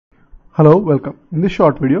Hello, welcome. In this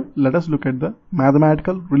short video, let us look at the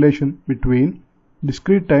mathematical relation between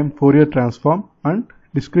discrete time Fourier transform and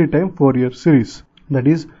discrete time Fourier series. That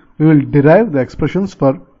is, we will derive the expressions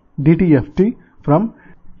for DTFT from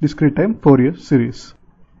discrete time Fourier series.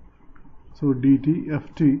 So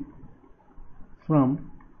DTFT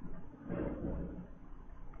from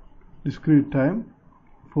discrete time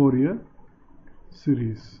Fourier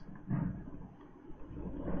series.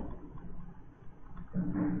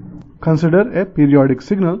 Consider a periodic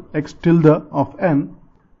signal x tilde of n.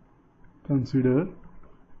 Consider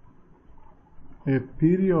a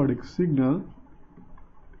periodic signal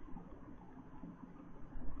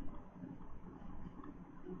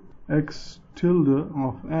x tilde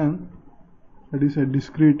of n, that is a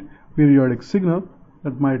discrete periodic signal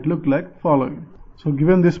that might look like following. So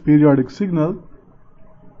given this periodic signal,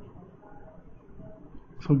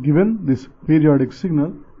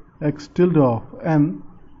 x tilde of n,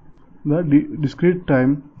 the discrete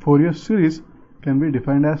time Fourier series can be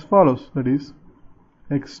defined as follows. That is,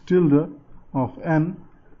 x tilde of n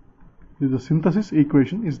is the synthesis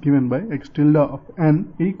equation is given by x tilde of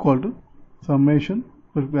n equal to summation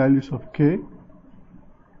for values of k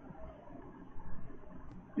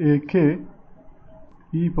ak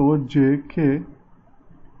e power j k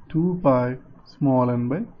 2 pi small n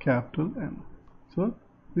by capital N. So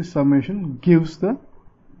this summation gives the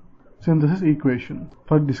synthesis equation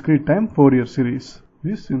for discrete time Fourier series.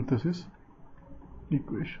 This synthesis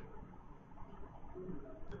equation.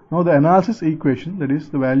 Now the analysis equation, that is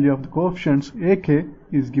the value of the coefficients ak,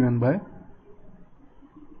 is given by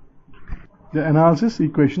the analysis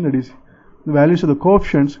equation, that is the values of the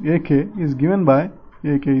coefficients ak is given by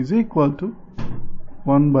ak is equal to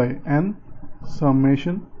 1 by n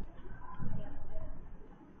summation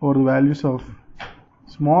over the values of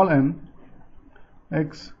small n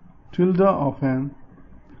x tilde of n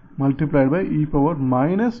multiplied by e power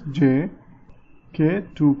minus j k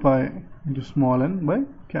 2 pi into small n by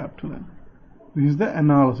capital N. This is the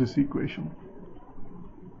analysis equation.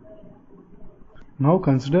 Now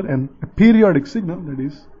consider a periodic signal, that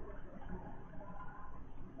is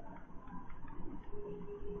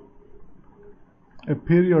a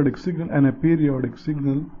periodic signal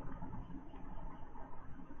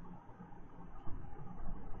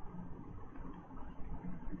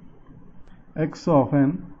x of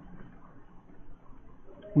n,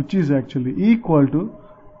 which is actually equal to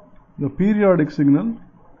the periodic signal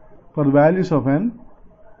for values of n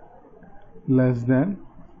less than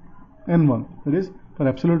n1. That is, for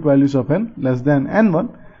absolute values of n less than n1,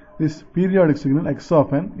 this periodic signal x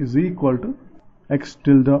of n is equal to x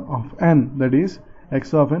tilde of n. That is,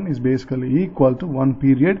 x of n is basically equal to one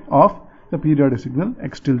period of the periodic signal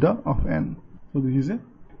x tilde of n. So this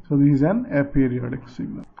is an aperiodic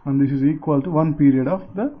signal, and this is equal to one period of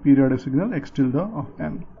the periodic signal x tilde of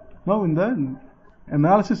n. Now in the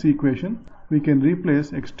analysis equation, we can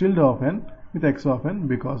replace x tilde of n with x of n,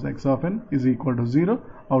 because x of n is equal to 0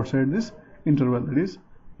 outside this interval, that is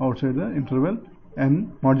outside the interval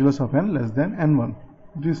n modulus of n less than n1,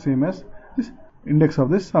 which is same as this index of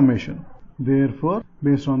this summation. Therefore,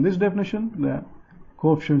 based on this definition, the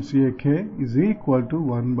coefficients ak is equal to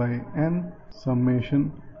 1 by n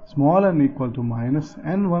summation small n equal to minus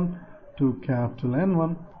n1 to capital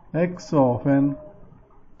N1 x of n,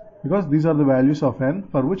 because these are the values of n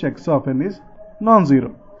for which x of n is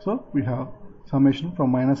non-zero. So we have summation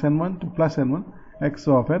from minus n1 to plus n1 x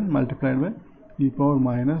of n multiplied by e power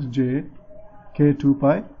minus j k 2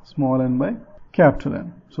 pi small n by capital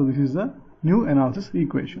N. So this is the new analysis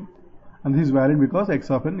equation, and this is valid because x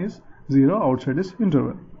of n is 0 outside this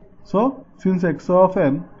interval. So since x of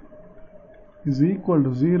n is equal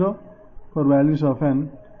to 0 for values of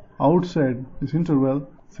n outside this interval,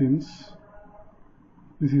 since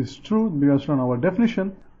this is true based on our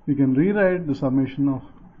definition, we can rewrite the summation of,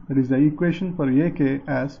 that is the equation for ak,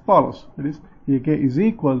 as follows. That is, ak is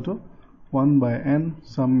equal to 1 by n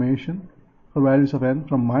summation for values of n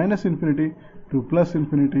from minus infinity to plus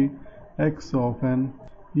infinity x of n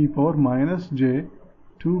e power minus j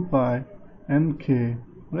 2 pi nk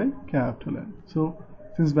by capital N. So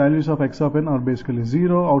since values of x of n are basically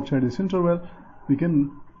 0 outside this interval, we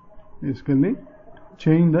can basically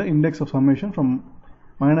change the index of summation from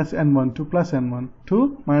minus n1 to plus n1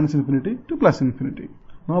 to minus infinity to plus infinity.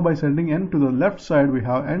 Now by sending n to the left side, we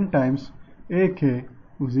have n times ak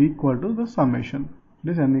is equal to the summation.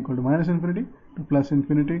 This n equal to minus infinity to plus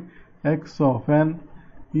infinity x of n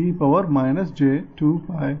e power minus j 2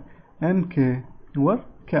 pi nk over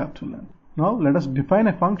capital N. Now let us define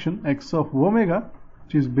a function x of omega,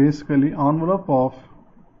 which is basically envelope of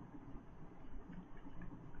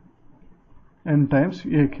n times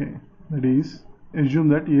ak. that is, assume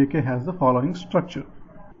that AK has the following structure,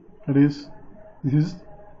 that is, this is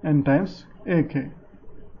n times AK.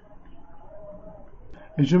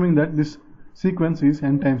 Assuming that this sequence is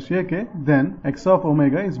n times AK, then x of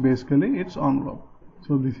omega is basically its envelope.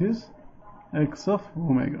 So this is x of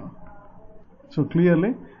omega. So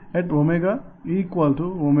clearly at omega equal to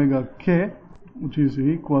omega k, which is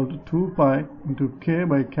equal to 2 pi into k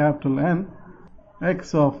by capital N,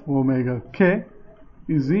 x of omega k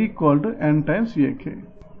is equal to n times AK.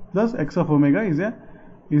 Thus x of omega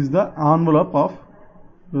is the envelope of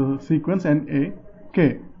the sequence n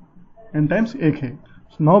times AK.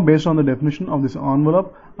 So now based on the definition of this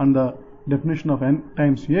envelope and the definition of n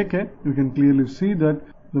times AK, you can clearly see that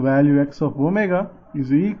the value x of omega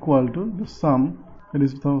is equal to the sum, that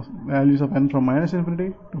is the values of n from minus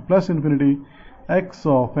infinity to plus infinity, x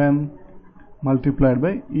of n multiplied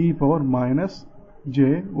by e power minus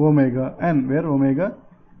j omega n, where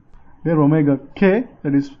omega k,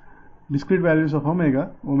 that is discrete values of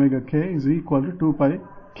omega k is equal to 2 pi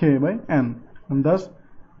k by n, and thus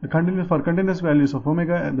for continuous values of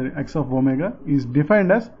omega, the x of omega is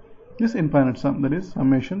defined as this infinite sum, that is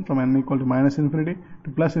summation from n equal to minus infinity to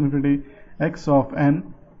plus infinity, x of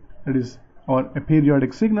n, that is or a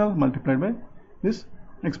periodic signal, multiplied by this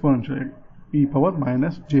exponential e power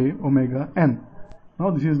minus j omega n. Now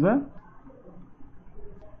this is the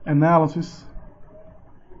analysis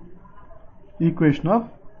equation of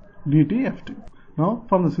DTFT. Now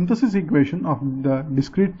from the synthesis equation of the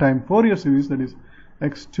discrete time Fourier series, that is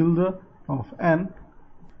x tilde of n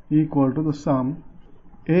equal to the sum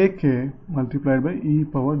ak multiplied by e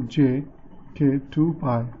power j k 2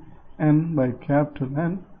 pi n by capital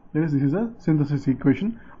N, this is a synthesis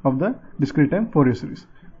equation of the discrete time Fourier series.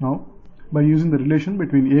 Now by using the relation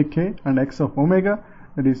between ak and x of omega,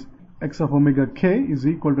 that is x of omega k is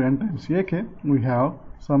equal to n times ak, we have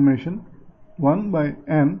summation 1 by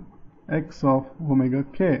n x of omega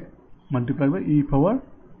k multiplied by e power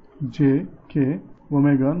j k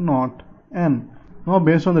omega naught n. Now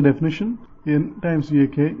based on the definition, n times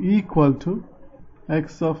ak equal to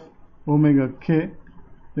x of omega k,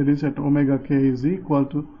 that is at omega k is equal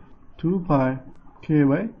to 2 pi k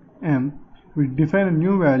by n, we define a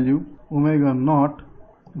new value omega naught,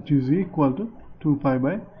 which is equal to 2 pi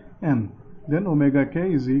by n. Then omega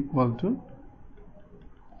k is equal to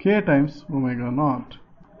k times omega naught.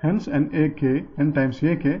 Hence n times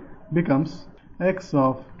ak becomes x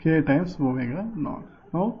of k times omega naught.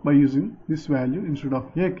 Now by using this value instead of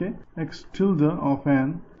ak, x tilde of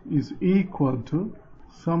n is equal to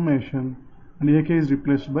summation, and ak is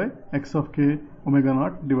replaced by x of k omega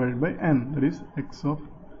naught divided by n, that is x of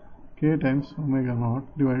k times omega naught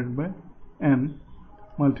divided by n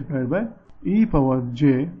multiplied by e power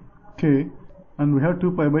j k, and we have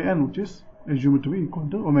 2 pi by n, which is assumed to be equal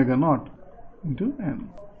to omega naught into n.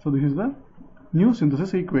 So this is the new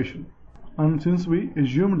synthesis equation, and since we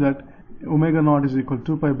assumed that omega naught is equal to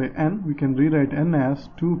 2 pi by n, we can rewrite n as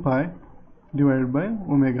 2 pi divided by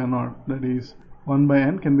omega naught, that is 1 by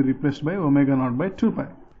n can be replaced by omega naught by 2 pi.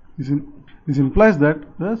 This implies that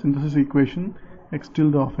the synthesis equation x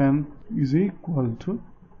tilde of n is equal to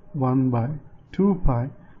 1 by 2 pi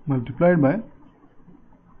multiplied by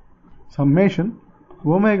summation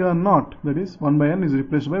omega naught, that is 1 by n is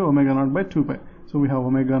replaced by omega naught by 2 pi. So we have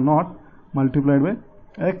omega naught multiplied by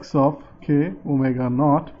x of k omega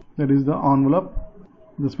naught, that is the envelope,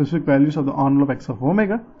 the specific values of the envelope x of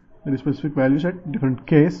omega, that is specific values at different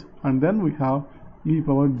k's, and then we have e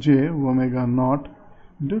power j omega naught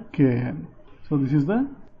into kn. So this is the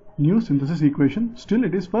new synthesis equation. Still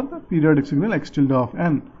it is for the periodic signal x tilde of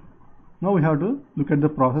n. Now we have to look at the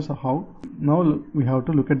process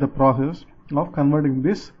of converting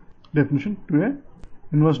this definition to a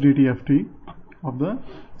inverse DTFT of the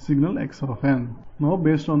signal x of n. Now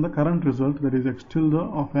based on the current result, that is x tilde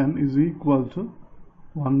of n is equal to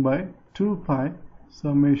 1 by 2 pi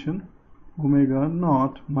summation omega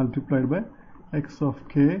naught multiplied by x of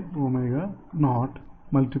k omega naught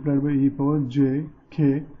multiplied by e power j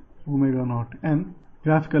k omega naught n.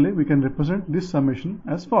 Graphically we can represent this summation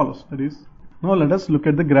as follows, that is, now let us look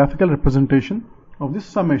at the graphical representation of this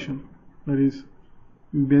summation. That is,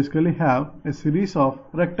 we basically have a series of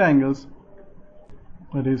rectangles,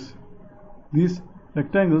 that is, these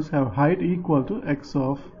rectangles have height equal to x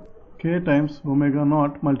of k times omega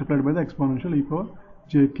naught multiplied by the exponential e power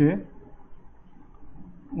j k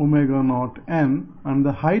omega naught n, and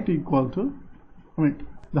the height equal to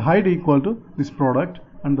this product,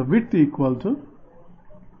 and the width equal to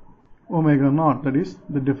omega naught, that is,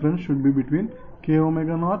 the difference should be between k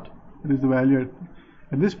omega naught, that is the value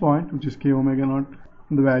at this point, which is k omega naught,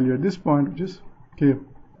 and the value at this point, which is k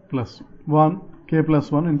plus 1, k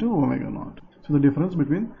plus 1 into omega naught. So the difference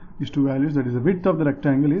between these two values, that is the width of the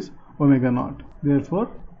rectangle, is omega naught.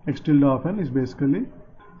 Therefore x tilde of n is basically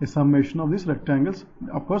a summation of these rectangles,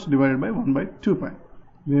 of course divided by 1 by 2 pi.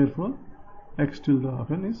 Therefore x tilde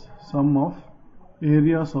of n is sum of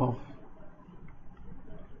areas of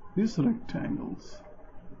these rectangles.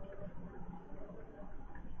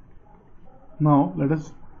 Now let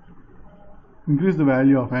us increase the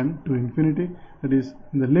value of n to infinity, that is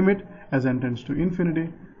in the limit as n tends to infinity,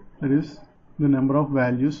 that is the number of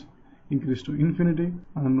values increase to infinity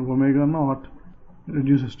and omega naught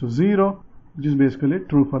reduces to 0, which is basically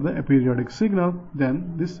true for the aperiodic signal.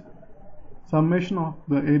 Then this summation of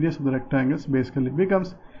the areas of the rectangles basically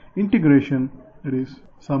becomes integration, that is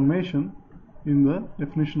summation in the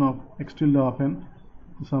definition of x tilde of n,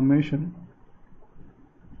 the summation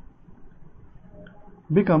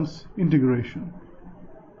becomes integration.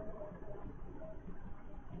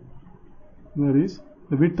 That is,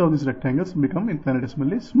 the width of these rectangles become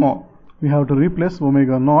infinitesimally small. We have to replace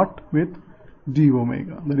omega naught with d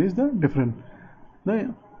omega. That is the difference.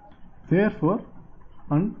 Therefore,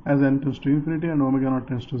 and as n tends to infinity and omega naught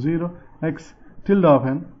tends to 0, x tilde of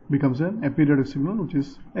n becomes an aperiodic signal, which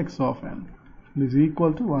is x of n. It is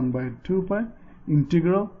equal to 1 by 2 pi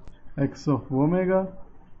integral x of omega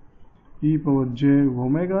e power j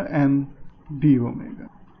omega n d omega.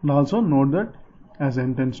 And also note that as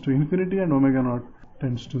n tends to infinity and omega naught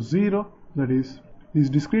tends to 0, that is these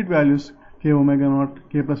discrete values k omega naught,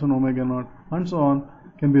 k plus 1 omega naught and so on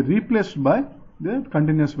can be replaced by the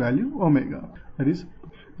continuous value omega. That is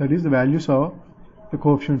the values of the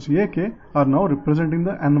coefficients ak are now representing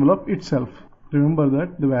the envelope itself. Remember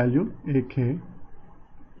that the value ak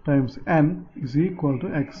times n is equal to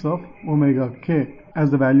x of omega k. As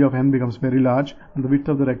the value of n becomes very large and the width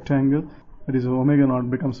of the rectangle, that is omega naught,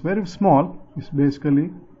 becomes very small, this basically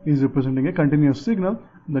is representing a continuous signal,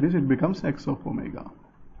 that is it becomes x of omega.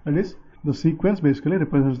 That is, the sequence basically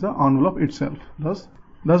represents the envelope itself. Thus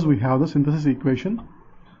we have the synthesis equation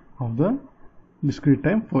of the discrete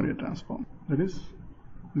time Fourier transform. That is,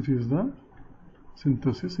 this is the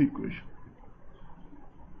synthesis equation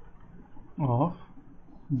of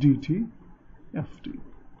DTFT.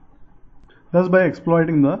 Thus, by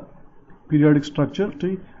exploiting the periodic structure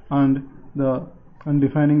T and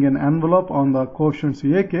defining an envelope on the coefficients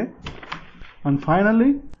ak, and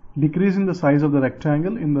finally decreasing the size of the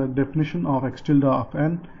rectangle in the definition of x tilde of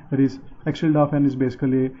n, that is x tilde of n is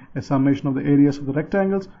basically a summation of the areas of the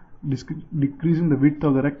rectangles, decreasing the width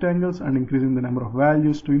of the rectangles and increasing the number of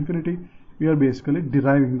values to infinity, we are basically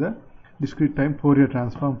deriving the discrete time Fourier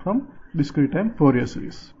transform from discrete time Fourier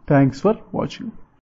series. Thanks for watching.